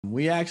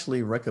We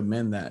actually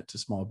recommend that to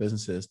small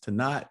businesses to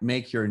not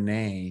make your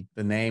name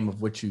the name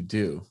of what you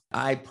do.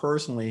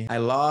 I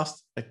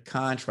lost a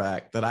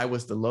contract that I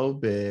was the low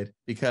bid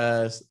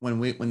because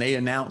when they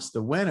announced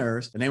the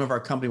winners, the name of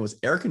our company was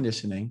air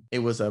conditioning. It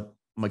was a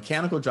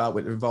mechanical job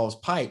which involves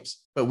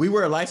pipes, but we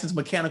were a licensed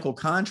mechanical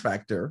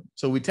contractor.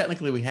 So we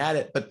had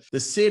it, but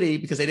the city,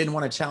 because they didn't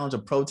want to challenge a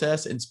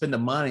protest and spend the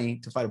money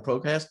to fight a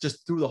protest,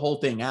 just threw the whole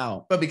thing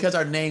out. But because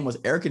our name was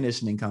air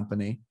conditioning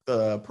company,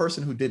 the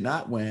person who did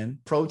not win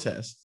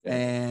protest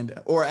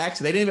or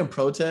actually they didn't even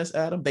protest,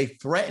 Adam. They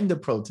threatened to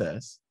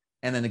protest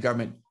and then the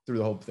government threw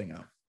the whole thing out.